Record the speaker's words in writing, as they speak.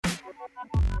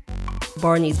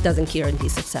Barney's doesn't guarantee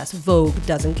success. Vogue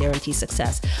doesn't guarantee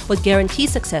success. What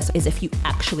guarantees success is if you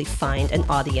actually find an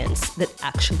audience that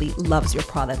actually loves your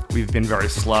product. We've been very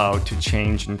slow to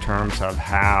change in terms of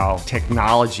how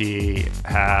technology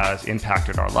has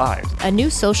impacted our lives. A new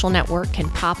social network can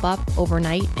pop up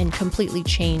overnight and completely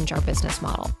change our business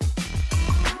model.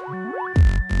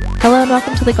 Hello and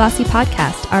welcome to the Glossy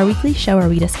Podcast, our weekly show where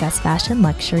we discuss fashion,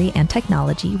 luxury, and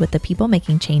technology with the people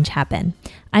making change happen.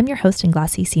 I'm your host and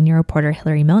Glossy senior reporter,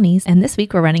 Hillary Milnes, and this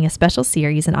week we're running a special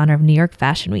series in honor of New York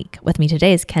Fashion Week. With me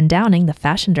today is Ken Downing, the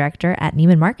fashion director at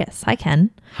Neiman Marcus. Hi,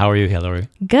 Ken. How are you, Hillary?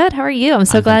 Good. How are you? I'm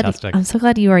so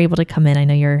glad you are able to come in. I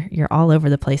know you're all over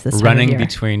the place this time of year. Running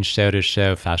between show to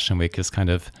show, Fashion Week is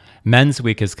Men's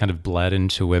Week is kind of bled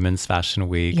into Women's Fashion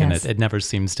Week, yes. And it never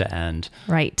seems to end.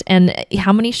 Right. And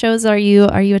how many shows are you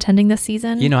attending this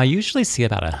season? You know, I usually see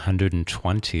about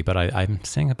 120, but I'm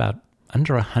seeing about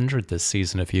under 100 this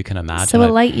season, if you can imagine. So a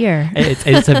light year.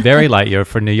 It's a very light year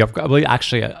for New York. Well,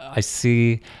 actually, I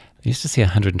used to see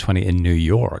 120 in New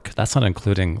York. That's not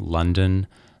including London,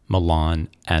 Milan,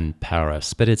 and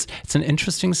Paris. But it's an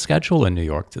interesting schedule in New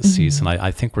York this season.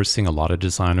 I think we're seeing a lot of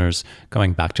designers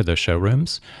going back to their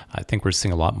showrooms. I think we're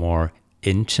seeing a lot more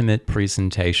intimate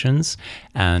presentations,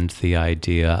 and the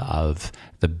idea of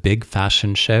the big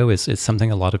fashion show is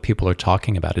something a lot of people are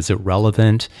talking about. Is it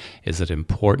relevant? Is it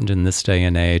important in this day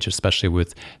and age, especially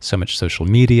with so much social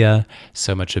media,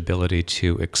 so much ability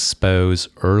to expose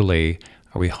early?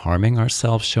 Are we harming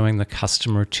ourselves, showing the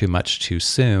customer too much too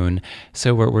soon?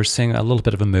 So we're seeing a little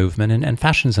bit of a movement, and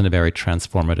fashion's in a very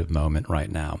transformative moment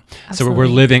right now. Absolutely.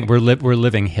 So we're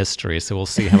living history. So we'll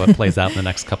see how it plays out in the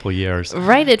next couple of years.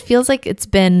 Right. It feels like it's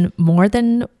been more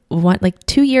than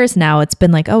 2 years now. It's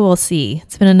been like, oh, we'll see.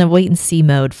 It's been in a wait and see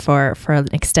mode for an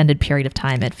extended period of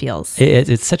time, it feels.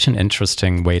 It's such an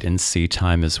interesting wait and see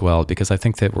time as well, because I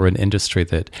think that we're an industry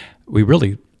that we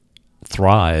really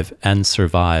thrive and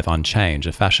survive on change.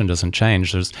 If fashion doesn't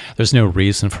change, there's no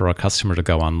reason for a customer to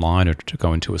go online or to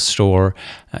go into a store.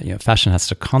 Fashion has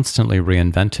to constantly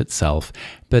reinvent itself.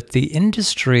 But the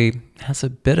industry has a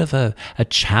bit of a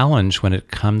challenge when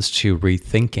it comes to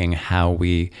rethinking how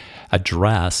we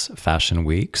address fashion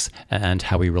weeks and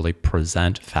how we really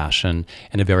present fashion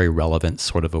in a very relevant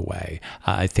sort of a way.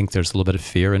 I think there's a little bit of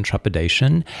fear and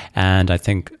trepidation, and I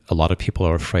think a lot of people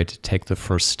are afraid to take the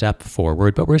first step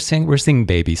forward, but we're seeing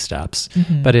baby steps.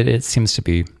 But it seems to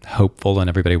be hopeful, and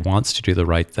everybody wants to do the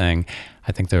right thing.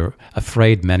 I think they're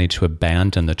afraid, many, to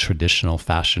abandon the traditional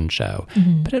fashion show.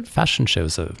 But a fashion show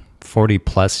is a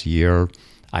 40-plus year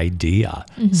idea.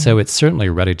 So it's certainly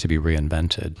ready to be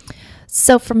reinvented.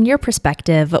 So from your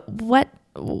perspective, what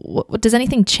does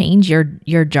anything change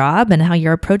your job and how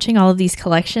you're approaching all of these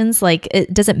collections?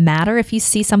 Does it matter if you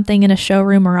see something in a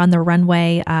showroom or on the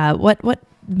runway? What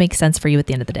makes sense for you at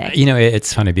the end of the day? You know,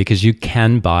 it's funny because you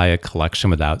can buy a collection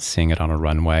without seeing it on a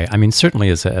runway. I mean, certainly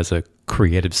as a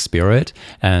creative spirit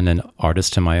and an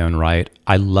artist in my own right,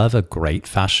 I love a great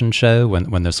fashion show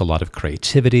when there's a lot of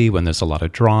creativity, when there's a lot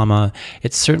of drama.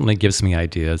 It certainly gives me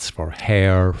ideas for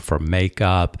hair, for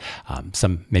makeup,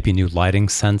 some maybe new lighting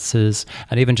senses,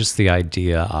 and even just the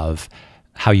idea of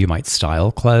how you might style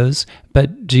clothes.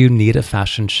 But do you need a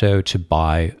fashion show to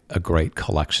buy a great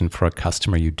collection for a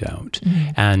customer? You don't.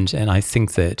 And I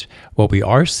think that what we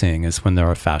are seeing is when there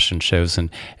are fashion shows, and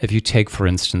if you take, for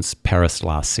instance, Paris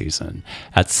last season,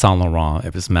 at Saint Laurent,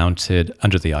 it was mounted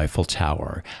under the Eiffel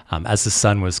Tower. As the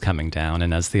sun was coming down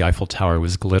and as the Eiffel Tower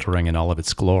was glittering in all of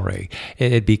its glory,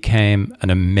 it became an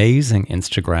amazing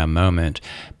Instagram moment,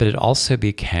 but it also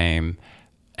became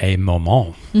a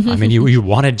moment. I mean, you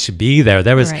wanted to be there.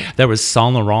 There was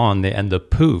Saint Laurent, and the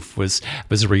poof was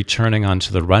returning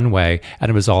onto the runway, and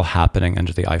it was all happening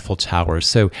under the Eiffel Tower.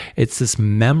 So it's this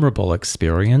memorable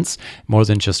experience, more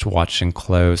than just watching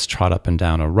clothes trot up and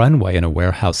down a runway in a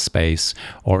warehouse space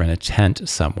or in a tent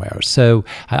somewhere. So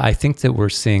I think that we're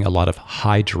seeing a lot of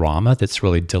high drama that's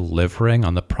really delivering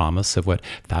on the promise of what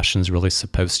fashion's really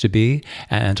supposed to be,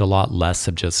 and a lot less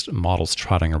of just models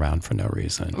trotting around for no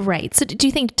reason. Right. So do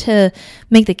you think to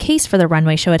make the case for the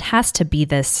runway show, it has to be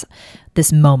this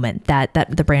moment that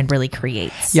the brand really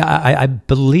creates? Yeah, I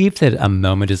believe that a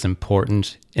moment is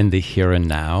important in the here and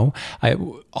now. I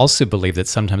also believe that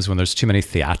sometimes when there's too many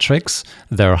theatrics,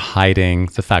 they're hiding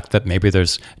the fact that maybe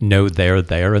there's no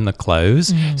there in the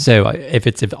clothes. So if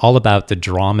it's all about the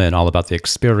drama and all about the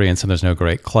experience and there's no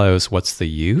great clothes, what's the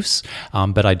use?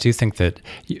 But I do think that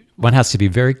one has to be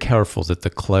very careful that the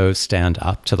clothes stand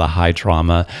up to the high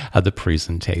drama of the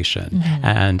presentation.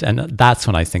 And that's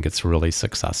when I think it's really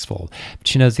successful.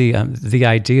 But the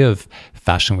idea of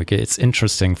Fashion Week, it's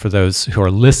interesting for those who are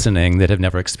listening that have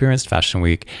never experienced Fashion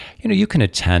Week. You can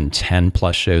attend 10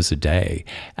 plus shows a day.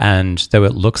 And though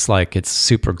it looks like it's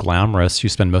super glamorous, you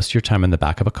spend most of your time in the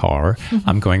back of a car.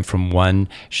 I'm going from one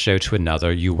show to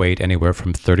another. You wait anywhere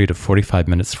from 30 to 45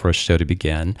 minutes for a show to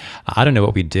begin. I don't know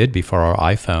what we did before our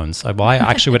iPhones. Well, I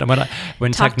actually,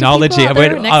 when technology,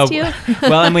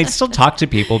 and we still talk to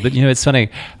people, but it's funny.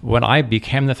 When I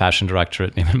became the fashion director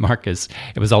at Neiman Marcus,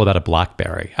 it was all about a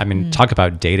BlackBerry. I mean, talk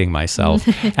about dating myself.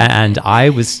 And I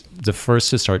was the first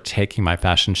to start taking my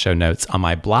fashion show notes on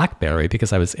my BlackBerry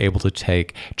because I was able to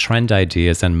take trend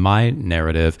ideas and my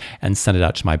narrative and send it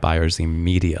out to my buyers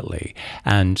immediately.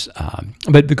 And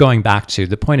but going back to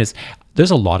the point is,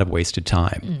 there's a lot of wasted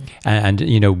time. And,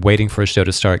 waiting for a show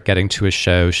to start, getting to a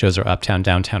show. Shows are uptown,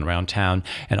 downtown, around town,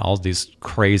 and all these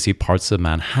crazy parts of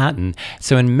Manhattan.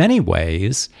 So in many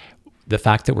ways, the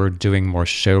fact that we're doing more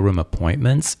showroom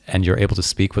appointments and you're able to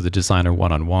speak with a designer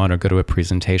one-on-one or go to a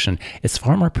presentation, it's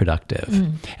far more productive.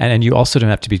 And you also don't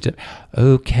have to be,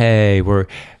 okay,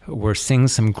 we're seeing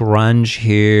some grunge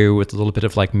here with a little bit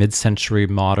of like mid-century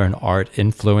modern art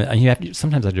influence. And you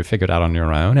sometimes have to figure it out on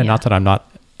your own. And not that I'm not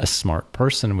a smart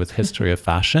person with history of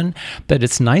fashion, but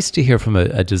it's nice to hear from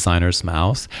a designer's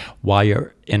mouth while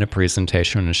you're in a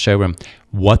presentation in a showroom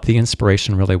what the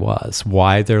inspiration really was,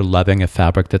 why they're loving a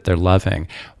fabric that they're loving,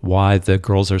 why the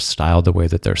girls are styled the way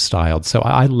that they're styled. So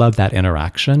I love that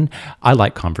interaction. I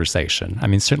like conversation. I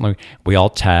mean, certainly we all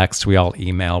text, we all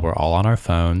email, we're all on our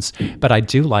phones, but I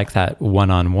do like that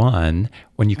one-on-one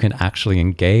when you can actually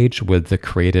engage with the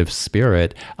creative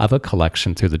spirit of a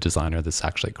collection through the designer that's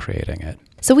actually creating it.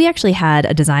 So we actually had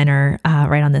a designer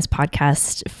right on this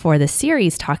podcast for this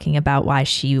series talking about why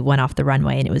she went off the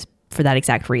runway, and it was for that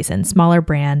exact reason. Smaller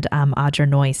brand, Audra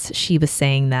Noyce, she was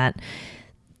saying that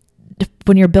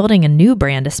when you're building a new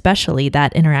brand, especially,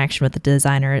 that interaction with the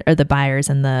designer or the buyers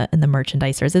and the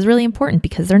merchandisers is really important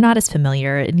because they're not as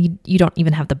familiar, and you don't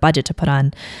even have the budget to put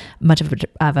on much of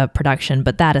a production.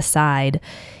 But that aside,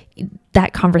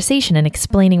 that conversation and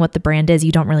explaining what the brand is,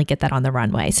 you don't really get that on the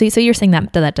runway. So you're saying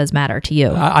that does matter to you.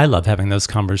 I love having those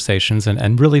conversations,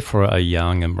 and really for a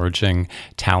young emerging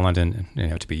talent, and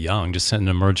to be young, just an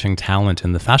emerging talent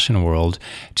in the fashion world,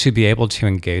 to be able to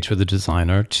engage with the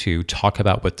designer, to talk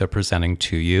about what they're presenting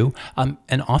to you,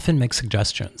 and often make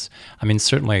suggestions. I mean,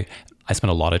 certainly I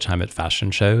spend a lot of time at fashion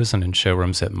shows and in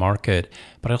showrooms at Market,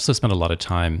 but I also spend a lot of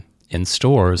time in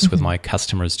stores with my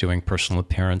customers doing personal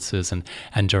appearances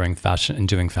and doing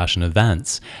fashion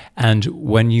events. And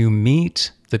when you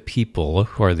meet the people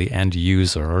who are the end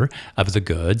user of the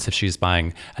goods, if she's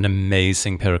buying an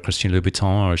amazing pair of Christian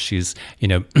Louboutin, or she's,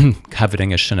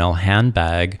 coveting a Chanel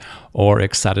handbag, or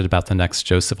excited about the next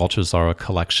Joseph Altuzarra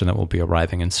collection that will be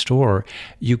arriving in store,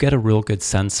 you get a real good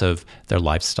sense of their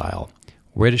lifestyle.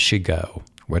 Where does she go?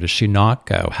 Where does she not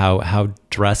go? How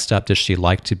dressed up does she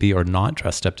like to be, or not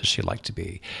dressed up does she like to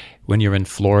be? When you're in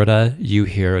Florida, you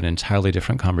hear an entirely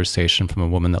different conversation from a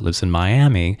woman that lives in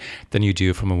Miami than you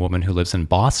do from a woman who lives in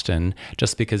Boston,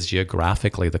 just because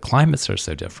geographically the climates are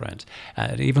so different.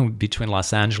 Even between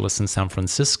Los Angeles and San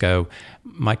Francisco,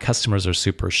 my customers are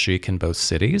super chic in both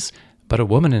cities. But a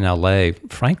woman in LA,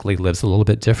 frankly, lives a little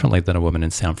bit differently than a woman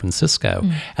in San Francisco.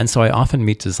 And so I often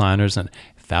meet designers, and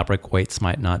fabric weights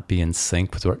might not be in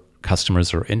sync with what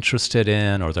customers are interested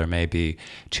in, or there may be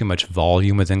too much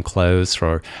volume within clothes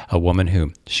for a woman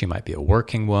who, she might be a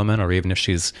working woman, or even if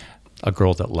she's a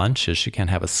girl that lunches, she can't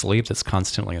have a sleeve that's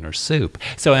constantly in her soup.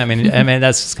 So, I mean,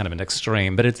 that's just kind of an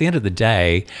extreme. But at the end of the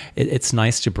day, it's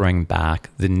nice to bring back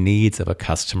the needs of a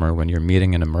customer when you're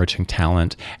meeting an emerging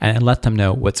talent and let them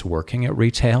know what's working at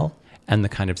retail and the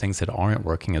kind of things that aren't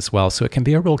working as well. So it can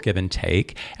be a real give and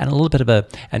take, and a little bit of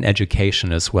an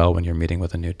education as well when you're meeting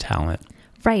with a new talent.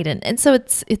 Right. And so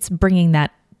it's bringing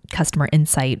that customer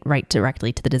insight right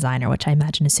directly to the designer, which I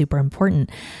imagine is super important.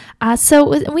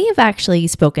 So we have actually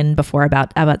spoken before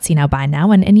about See Now, Buy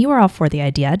Now, and you were all for the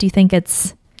idea. Do you think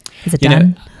is it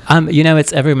done?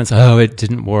 It's everyone's, it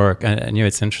didn't work. And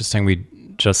it's interesting. We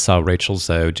just saw Rachel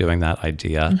Zoe doing that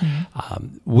idea.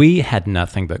 We had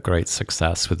nothing but great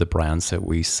success with the brands that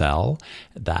we sell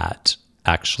that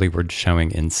actually we're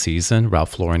showing in season.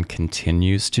 Ralph Lauren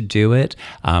continues to do it.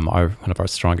 One of our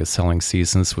strongest selling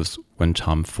seasons was when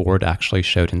Tom Ford actually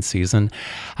showed in season.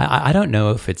 I don't know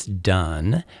if it's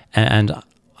done, and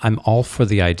I'm all for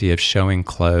the idea of showing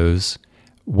clothes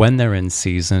when they're in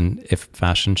season, if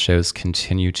fashion shows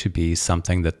continue to be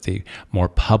something that the more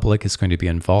public is going to be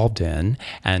involved in,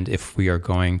 and if we are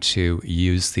going to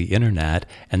use the internet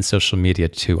and social media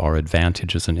to our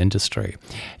advantage as an industry.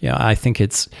 I think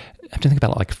it's have to think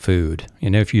about it like food.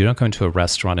 If you don't go into a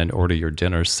restaurant and order your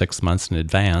dinner 6 months in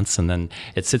advance, and then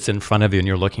it sits in front of you and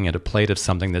you're looking at a plate of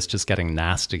something that's just getting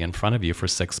nasty in front of you for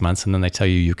 6 months, and then they tell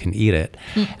you can eat it.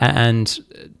 And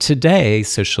today,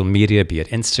 social media, be it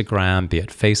Instagram, be it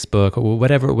Facebook, or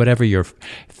whatever your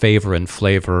favor and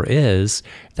flavor is,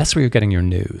 that's where you're getting your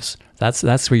news.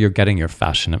 That's where you're getting your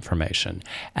fashion information.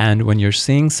 And when you're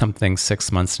seeing something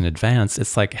 6 months in advance,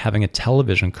 it's like having a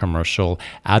television commercial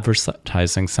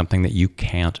advertising something that you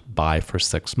can't buy for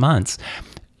 6 months.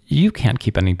 You can't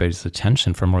keep anybody's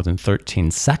attention for more than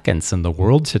 13 seconds in the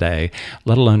world today,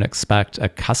 let alone expect a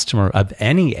customer of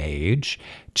any age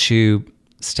to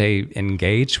stay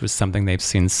engaged with something they've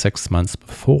seen 6 months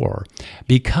before,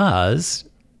 because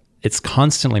it's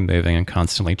constantly moving and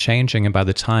constantly changing. And by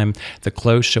the time the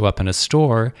clothes show up in a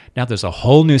store, now there's a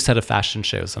whole new set of fashion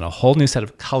shows and a whole new set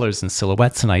of colors and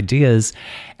silhouettes and ideas.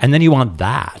 And then you want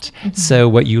that. So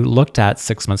what you looked at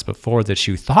 6 months before that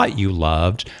you thought you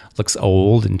loved looks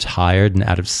old and tired and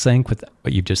out of sync with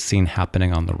what you've just seen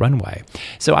happening on the runway.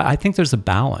 So I think there's a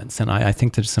balance. And I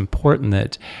think that it's important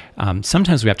that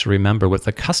sometimes we have to remember what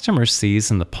the customer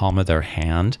sees in the palm of their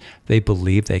hand, they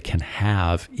believe they can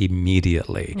have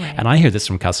immediately. Right. And I hear this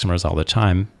from customers all the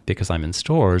time because I'm in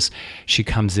stores. She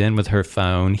comes in with her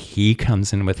phone. He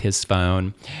comes in with his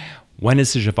phone. When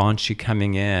is the Givenchy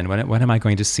coming in? When am I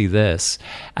going to see this?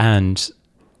 And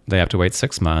they have to wait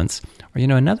 6 months. Or,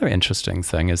 another interesting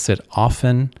thing is that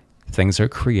often things are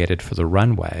created for the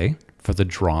runway, for the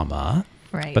drama,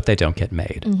 right, but they don't get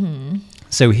made.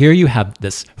 So here you have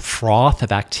this froth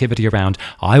of activity around,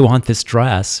 I want this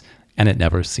dress, and it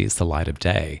never sees the light of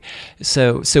day.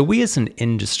 So we as an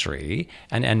industry,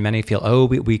 and many feel,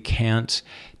 we can't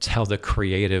tell the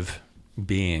creative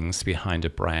beings behind a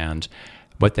brand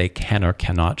what they can or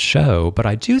cannot show. But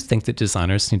I do think that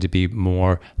designers need to be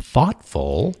more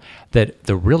thoughtful that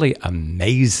the really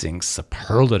amazing,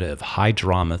 superlative, high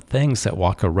drama things that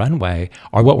walk a runway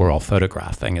are what we're all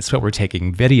photographing. It's what we're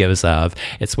taking videos of.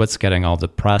 It's what's getting all the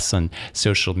press and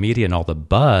social media and all the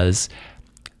buzz.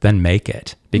 Then make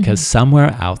it. Because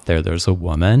somewhere out there's a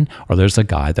woman or there's a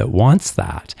guy that wants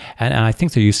that. And I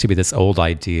think there used to be this old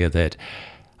idea that,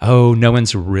 no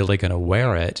one's really going to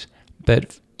wear it.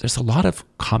 But there's a lot of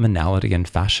commonality in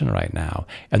fashion right now.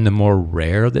 And the more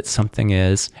rare that something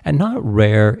is, and not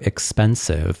rare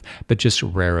expensive, but just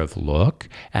rare of look,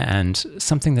 and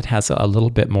something that has a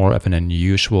little bit more of an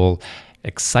unusual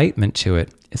excitement to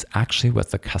it, is actually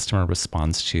what the customer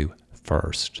responds to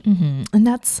first. And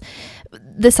that's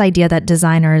this idea that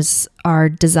designers are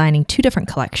designing two different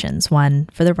collections, one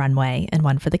for the runway and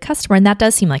one for the customer. And that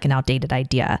does seem like an outdated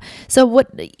idea. So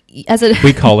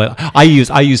we call it, I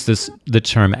use the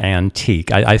term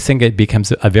antique. I think it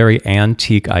becomes a very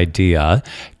antique idea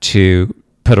to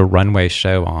put a runway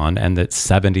show on, and that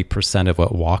 70% of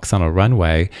what walks on a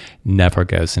runway never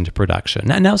goes into production.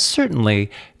 Now certainly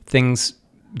things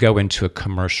go into a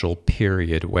commercial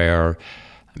period where,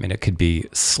 it could be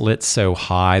slit so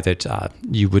high that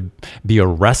you would be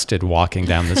arrested walking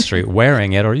down the street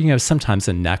wearing it. Or, sometimes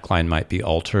a neckline might be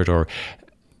altered, or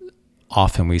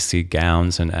often we see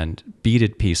gowns and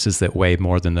beaded pieces that weigh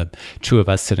more than the two of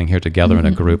us sitting here together in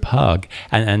a group hug.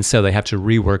 And so they have to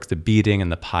rework the beading and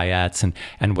the paillettes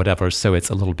and whatever. So it's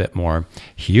a little bit more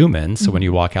human. So when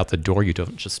you walk out the door, you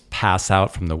don't just pass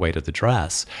out from the weight of the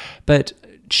dress. But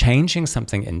changing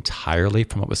something entirely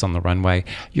from what was on the runway,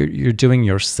 you're doing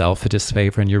yourself a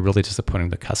disfavor, and you're really disappointing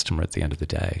the customer at the end of the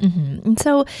day. And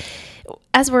so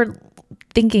as we're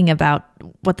thinking about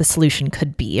what the solution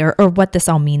could be, or what this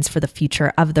all means for the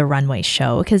future of the runway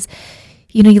show, because,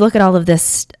 you look at all of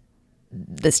this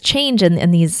change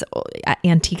and these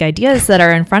antique ideas that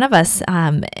are in front of us,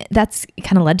 that's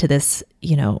kind of led to this,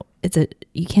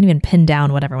 you can't even pin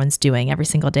down what everyone's doing. Every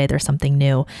single day there's something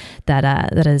new that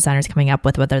a designer's coming up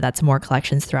with, whether that's more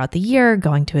collections throughout the year,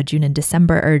 going to a June and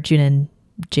December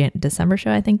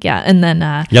show, I think. Yeah. And then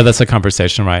that's a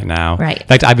conversation right now. Right. In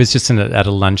fact, I was just at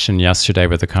a luncheon yesterday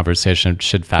with a conversation,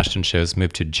 should fashion shows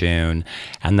move to June?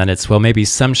 And then it's, maybe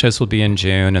some shows will be in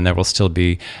June, and there will still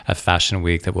be a fashion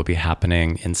week that will be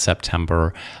happening in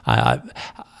September.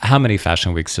 How many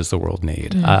fashion weeks does the world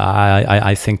need?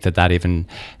 I think that even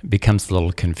becomes a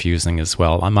little confusing as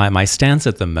well. My stance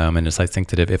at the moment is I think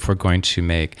that if we're going to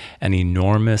make an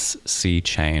enormous sea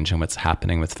change in what's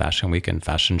happening with Fashion Week and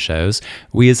fashion shows,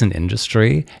 we as an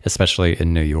industry, especially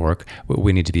in New York,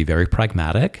 we need to be very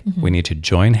pragmatic. We need to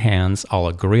join hands, all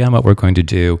agree on what we're going to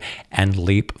do, and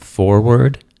leap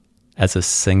forward as a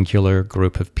singular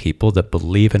group of people that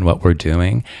believe in what we're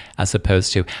doing, as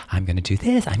opposed to, I'm going to do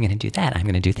this, I'm going to do that, I'm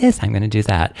going to do this, I'm going to do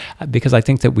that. Because I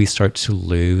think that we start to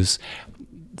lose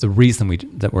the reason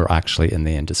that we're actually in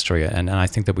the industry. And I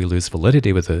think that we lose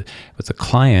validity with the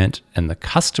client and the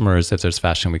customers if there's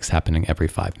fashion weeks happening every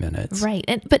 5 minutes. Right.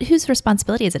 But whose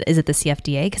responsibility is it? Is it the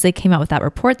CFDA? Because they came out with that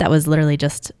report that was literally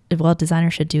just, well,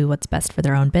 designers should do what's best for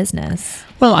their own business.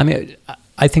 Well, I mean,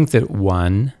 I think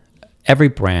that every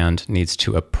brand needs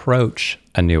to approach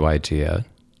a new idea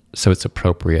so it's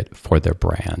appropriate for their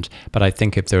brand. But I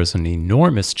think if there's an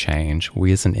enormous change,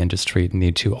 we as an industry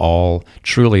need to all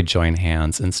truly join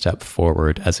hands and step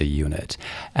forward as a unit.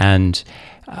 And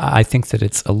I think that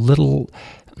it's a little,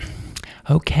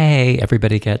 okay,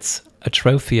 everybody gets a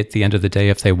trophy at the end of the day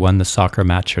if they won the soccer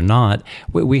match or not.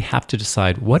 We have to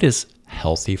decide what is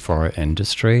healthy for our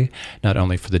industry, not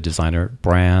only for the designer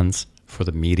brands, for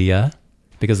the media,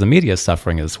 because the media is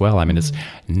suffering as well. I mean, it's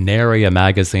nary a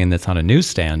magazine that's on a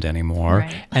newsstand anymore,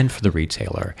 right, and for the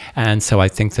retailer. And so I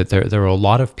think that there are a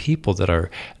lot of people that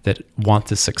want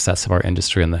the success of our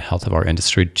industry and the health of our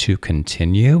industry to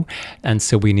continue. And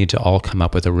so we need to all come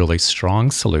up with a really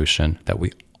strong solution that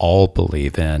we all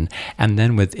believe in. And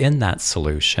then within that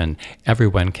solution,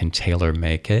 everyone can tailor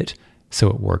make it so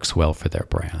it works well for their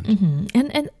brand. Mm-hmm.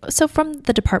 And so from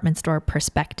the department store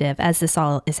perspective, as this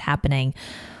all is happening,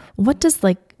 what does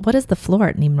the floor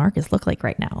at Neiman Marcus look like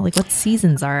right now? Like, what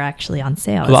seasons are actually on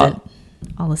sale? Is it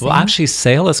all the same? Well, actually,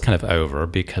 sale is kind of over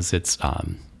because it's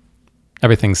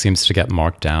everything seems to get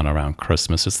marked down around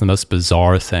Christmas. It's the most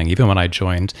bizarre thing. Even when I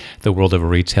joined the world of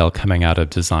retail coming out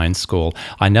of design school,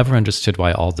 I never understood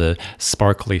why all the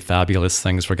sparkly, fabulous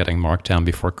things were getting marked down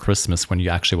before Christmas when you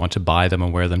actually want to buy them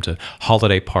and wear them to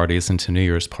holiday parties and to New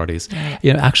Year's parties.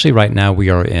 Right. Actually, right now we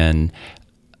are in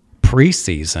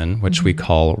pre-season, which we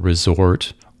call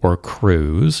resort or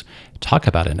cruise. Talk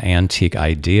about an antique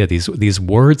idea. These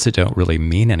words that don't really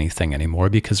mean anything anymore,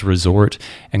 because resort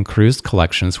and cruise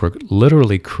collections were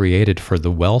literally created for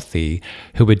the wealthy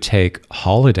who would take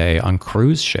holiday on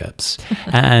cruise ships.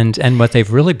 and what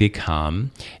they've really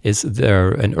become is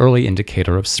they're an early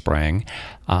indicator of spring.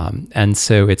 And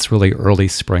so it's really early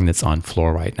spring that's on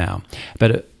floor right now.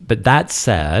 But that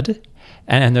said,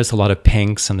 and there's a lot of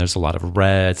pinks and there's a lot of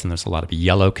reds and there's a lot of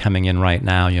yellow coming in right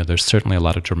now. There's certainly a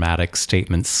lot of dramatic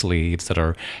statement sleeves that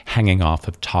are hanging off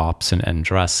of tops and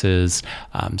dresses.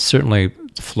 Certainly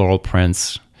floral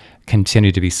prints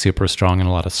continue to be super strong and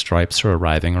a lot of stripes are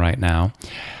arriving right now.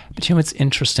 But what's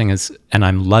interesting is, and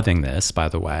I'm loving this, by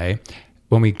the way,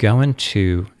 when we go in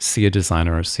to see a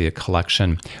designer or see a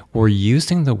collection, we're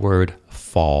using the word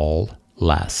fall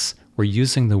less. We're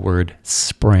using the word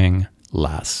spring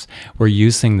less. We're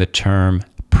using the term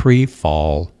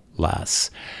pre-fall less.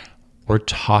 We're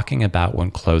talking about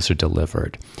when clothes are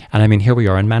delivered. And I mean, here we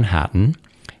are in Manhattan.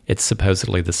 It's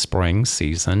supposedly the spring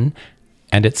season,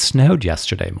 and it snowed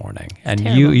yesterday morning. And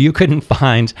you couldn't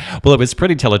find, well, it was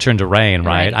pretty till it turned to rain,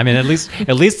 right? I mean, at least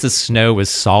the snow was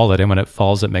solid, and when it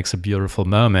falls, it makes a beautiful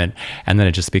moment, and then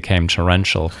it just became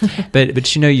torrential.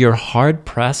 But you're hard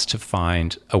pressed to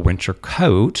find a winter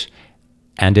coat,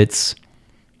 and it's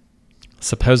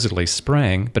supposedly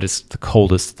spring, but it's the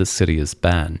coldest the city has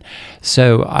been.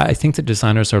 So I think that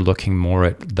designers are looking more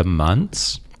at the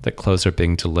months that clothes are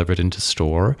being delivered into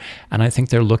store, and I think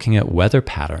they're looking at weather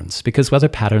patterns, because weather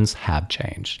patterns have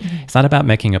changed. Mm-hmm. It's not about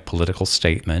making a political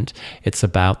statement. It's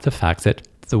about the fact that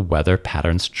the weather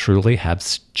patterns truly have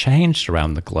changed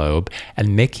around the globe,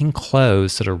 and making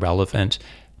clothes that are relevant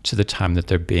to the time that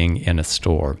they're being in a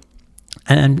store.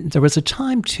 And there was a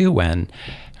time too when,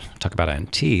 talk about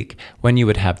antique, when you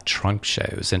would have trunk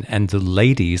shows and the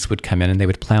ladies would come in and they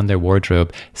would plan their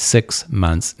wardrobe 6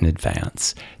 months in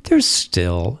advance. There's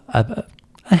still a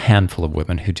handful of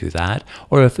women who do that.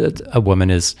 Or if a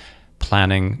woman is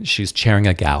planning, she's chairing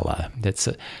a gala, it's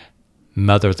a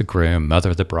mother of the groom, mother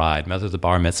of the bride, mother of the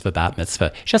bar mitzvah, bat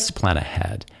mitzvah. She has to plan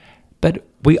ahead. But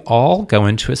we all go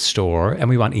into a store and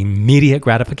we want immediate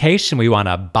gratification. We want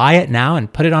to buy it now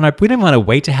and put it on we don't want to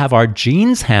wait to have our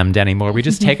jeans hemmed anymore. We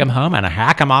just take them home and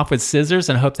hack them off with scissors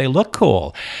and hope they look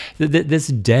cool. This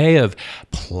day of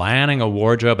planning a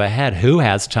wardrobe ahead, who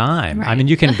has time? Right. I mean,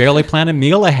 you can barely plan a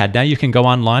meal ahead. Now you can go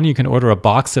online, you can order a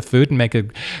box of food and make a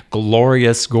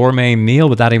glorious gourmet meal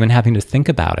without even having to think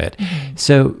about it. Mm-hmm.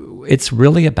 So it's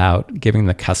really about giving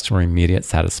the customer immediate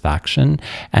satisfaction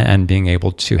and being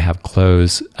able to have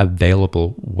clothes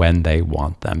available when they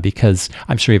want them. Because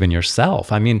I'm sure even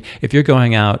yourself, I mean, if you're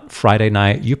going out Friday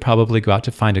night, you probably go out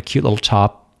to find a cute little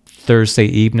top Thursday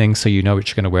evening so you know what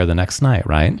you're going to wear the next night,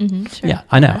 right? Mm-hmm, sure. Yeah,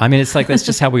 I know. I mean, it's like that's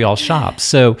just how we all shop.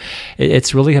 So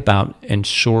it's really about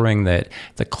ensuring that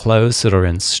the clothes that are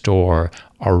in store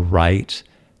are right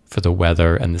for the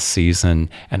weather and the season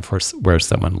and for where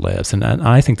someone lives. And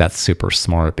I think that's super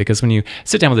smart, because when you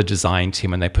sit down with a design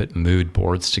team and they put mood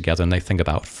boards together and they think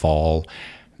about fall,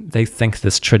 they think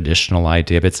this traditional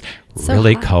idea, but it's so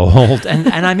really hot. Cold.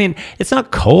 And I mean, it's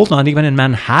not cold, not even in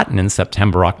Manhattan in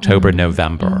September, October,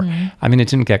 November. I mean, it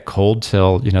didn't get cold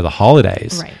till, the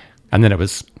holidays. Right. And then it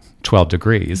was 12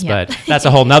 degrees, but that's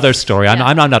a whole nother story.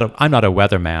 I'm not a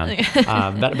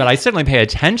weatherman, but I certainly pay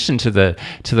attention to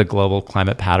the global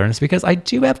climate patterns, because I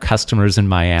do have customers in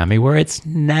Miami where it's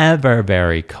never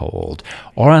very cold,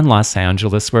 or in Los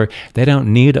Angeles where they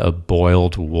don't need a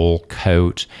boiled wool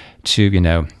coat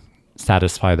to,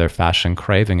 satisfy their fashion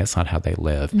craving. It's not how they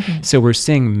live. So we're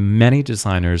seeing many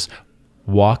designers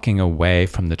walking away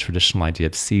from the traditional idea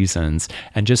of seasons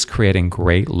and just creating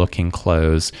great looking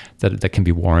clothes that can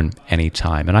be worn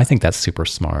anytime. And I think that's super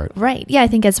smart. Right. Yeah. I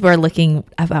think as we're looking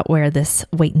about where this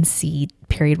wait and see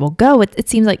period will go, it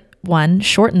seems like, one,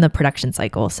 shorten the production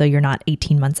cycle so you're not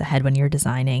 18 months ahead when you're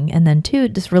designing. And then two,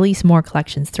 just release more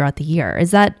collections throughout the year. Is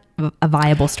that a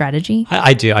viable strategy?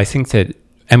 I do. I think that,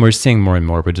 and we're seeing more and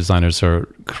more where designers are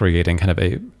creating kind of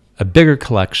a bigger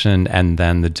collection, and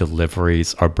then the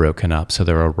deliveries are broken up. So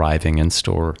they're arriving in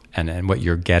store, and what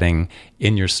you're getting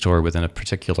in your store within a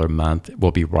particular month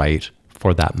will be right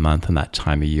for that month and that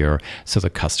time of year, so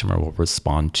the customer will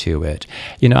respond to it.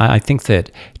 I think that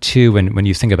too, when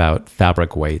you think about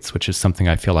fabric weights, which is something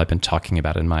I feel I've been talking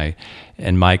about in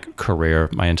my career,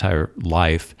 my entire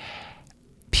life,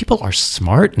 people are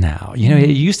smart now. You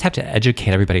used to have to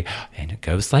educate everybody, and it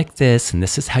goes like this, and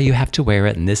this is how you have to wear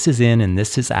it, and this is in, and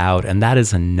this is out, and that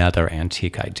is another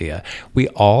antique idea. We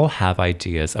all have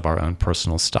ideas of our own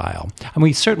personal style, and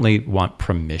we certainly want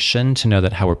permission to know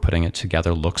that how we're putting it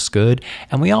together looks good,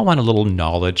 and we all want a little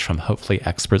knowledge from hopefully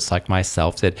experts like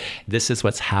myself that this is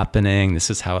what's happening, this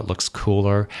is how it looks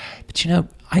cooler. But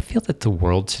I feel that the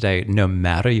world today, no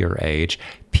matter your age,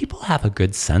 people have a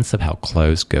good sense of how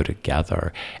clothes go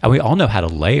together. And we all know how to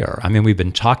layer. I mean, we've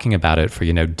been talking about it for,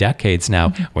 decades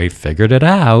now. We've figured it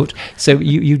out. So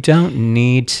you don't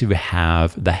need to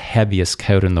have the heaviest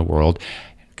coat in the world.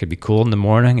 It could be cool in the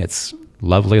morning. It's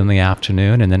lovely in the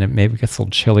afternoon. And then it maybe gets a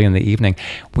little chilly in the evening.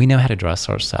 We know how to dress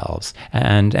ourselves.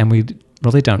 And we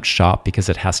really don't shop because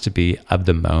it has to be of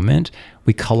the moment.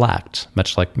 We collect,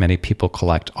 much like many people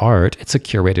collect art. It's a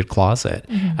curated closet.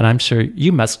 And I'm sure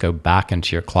you must go back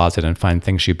into your closet and find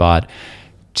things you bought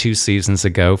 2 seasons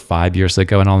ago, 5 years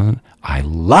ago, and all. I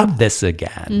love this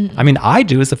again. I mean, I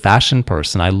do as a fashion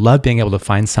person. I love being able to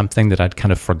find something that I'd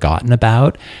kind of forgotten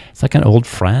about. It's like an old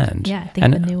friend. Yeah,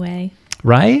 think of a new way.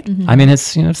 Right? I mean,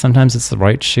 it's, sometimes it's the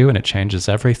right shoe and it changes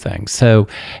everything. So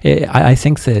I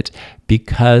think that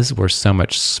because we're so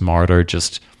much smarter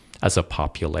just as a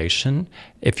population,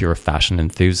 if you're a fashion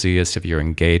enthusiast, if you're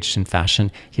engaged in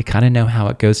fashion, you kind of know how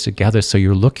it goes together. So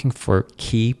you're looking for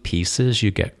key pieces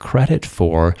you get credit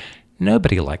for.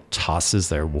 Nobody tosses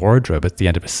their wardrobe at the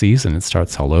end of a season and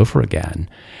starts all over again.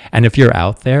 And if you're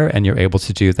out there and you're able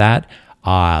to do that,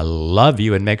 I love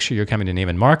you, and make sure you're coming to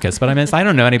Neiman Marcus. But I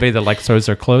don't know anybody that throws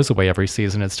their clothes away every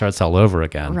season and starts all over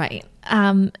again. Right.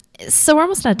 So we're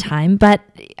almost out of time, but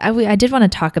I did want to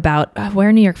talk about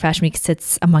where New York Fashion Week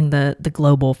sits among the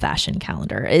global fashion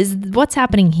calendar. Is what's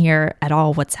happening here at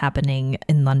all what's happening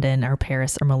in London or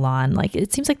Paris or Milan?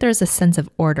 It seems like there's a sense of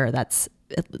order that's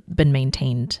been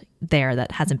maintained there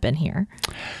that hasn't been here.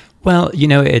 Well,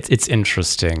 it's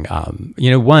interesting.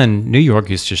 One, New York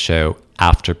used to show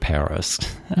after Paris,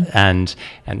 and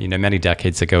many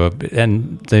decades ago,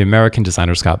 and the American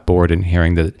designers got bored in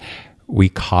hearing that we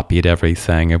copied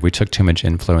everything and we took too much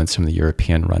influence from the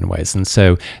European runways, and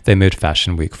so they moved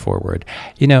Fashion Week forward.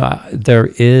 There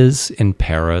is in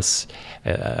Paris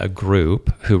a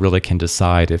group who really can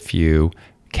decide if you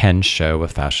can show a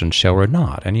fashion show or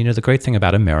not. And the great thing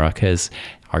about America is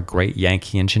our great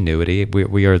Yankee ingenuity.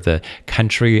 We are the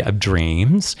country of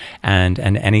dreams, and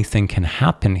anything can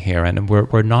happen here. And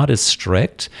we're not as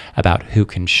strict about who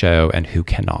can show and who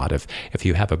cannot. If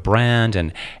you have a brand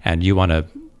and you want to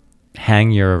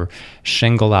hang your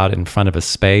shingle out in front of a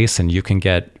space and you can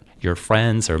get your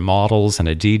friends or models and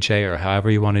a DJ or however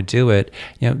you want to do it,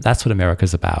 that's what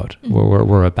America's about.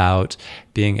 We're about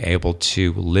being able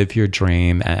to live your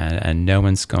dream, and no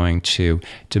one's going to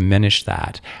diminish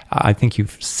that. I think you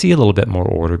see a little bit more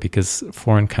order because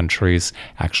foreign countries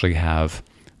actually have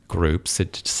groups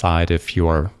that decide if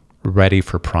you're ready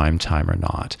for prime time or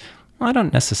not. Well, I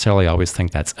don't necessarily always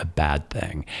think that's a bad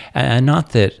thing. And not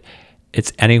that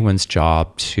it's anyone's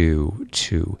job to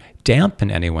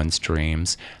dampen anyone's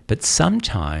dreams, but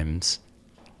sometimes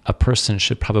a person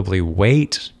should probably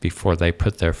wait before they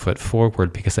put their foot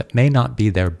forward, because it may not be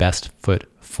their best foot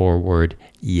forward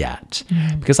yet.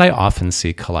 Because I often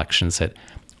see collections that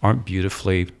aren't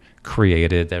beautifully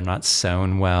created, they're not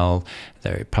sewn well,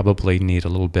 they probably need a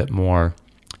little bit more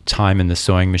time in the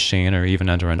sewing machine or even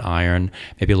under an iron,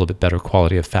 maybe a little bit better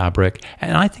quality of fabric.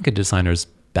 And I think a designer's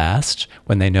best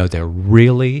when they know they're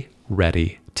really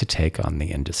ready to take on the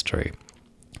industry.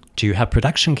 Do you have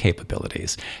production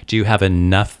capabilities? Do you have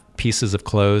enough pieces of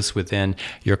clothes within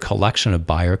your collection a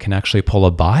buyer can actually pull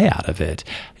a buy out of it?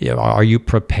 Are you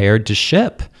prepared to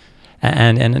ship?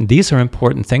 And these are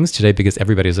important things today because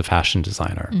everybody is a fashion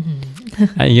designer.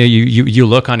 And you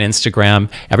look on Instagram,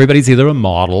 everybody's either a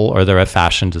model or they're a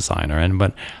fashion designer. And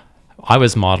when I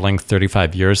was modeling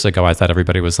 35 years ago, I thought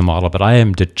everybody was a model, but I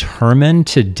am determined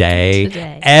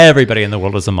today. Everybody in the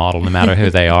world is a model, no matter who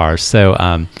they are. So,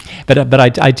 but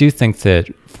I do think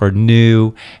that for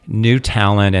new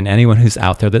talent and anyone who's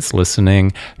out there that's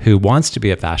listening who wants to be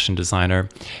a fashion designer,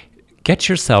 get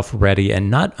yourself ready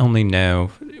and not only know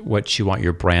what you want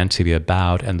your brand to be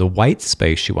about and the white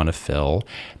space you want to fill,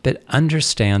 but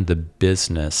understand the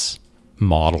business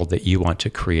model that you want to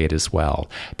create as well.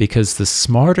 Because the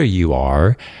smarter you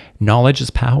are, knowledge is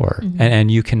power.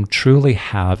 And you can truly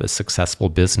have a successful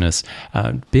business.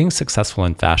 Being successful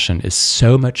in fashion is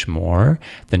so much more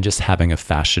than just having a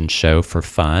fashion show for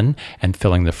fun and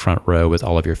filling the front row with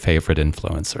all of your favorite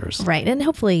influencers. Right. And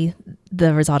hopefully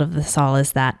the result of this all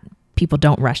is that people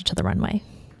don't rush to the runway.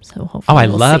 So hopefully I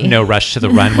love No Rush to the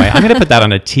Runway. I'm going to put that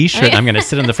on a t-shirt. And I'm going to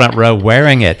sit in the front row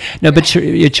wearing it. No, but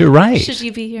you're right. Should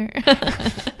you be here?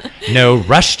 No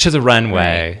Rush to the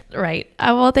Runway. Right.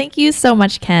 Well, thank you so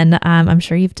much, Ken. I'm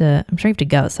sure you have to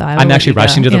go. So I'm actually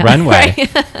rushing to the runway.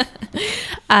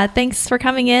 Thanks for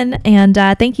coming in, and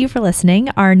thank you for listening.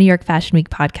 Our New York Fashion Week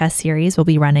podcast series will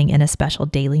be running in a special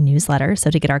daily newsletter. So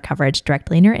to get our coverage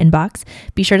directly in your inbox,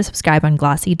 be sure to subscribe on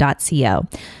glossy.co.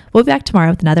 We'll be back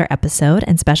tomorrow with another episode,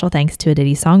 and special thanks to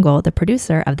Aditi Songol, the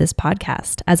producer of this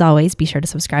podcast. As always, be sure to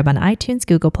subscribe on iTunes,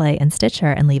 Google Play, and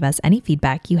Stitcher, and leave us any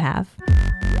feedback you have.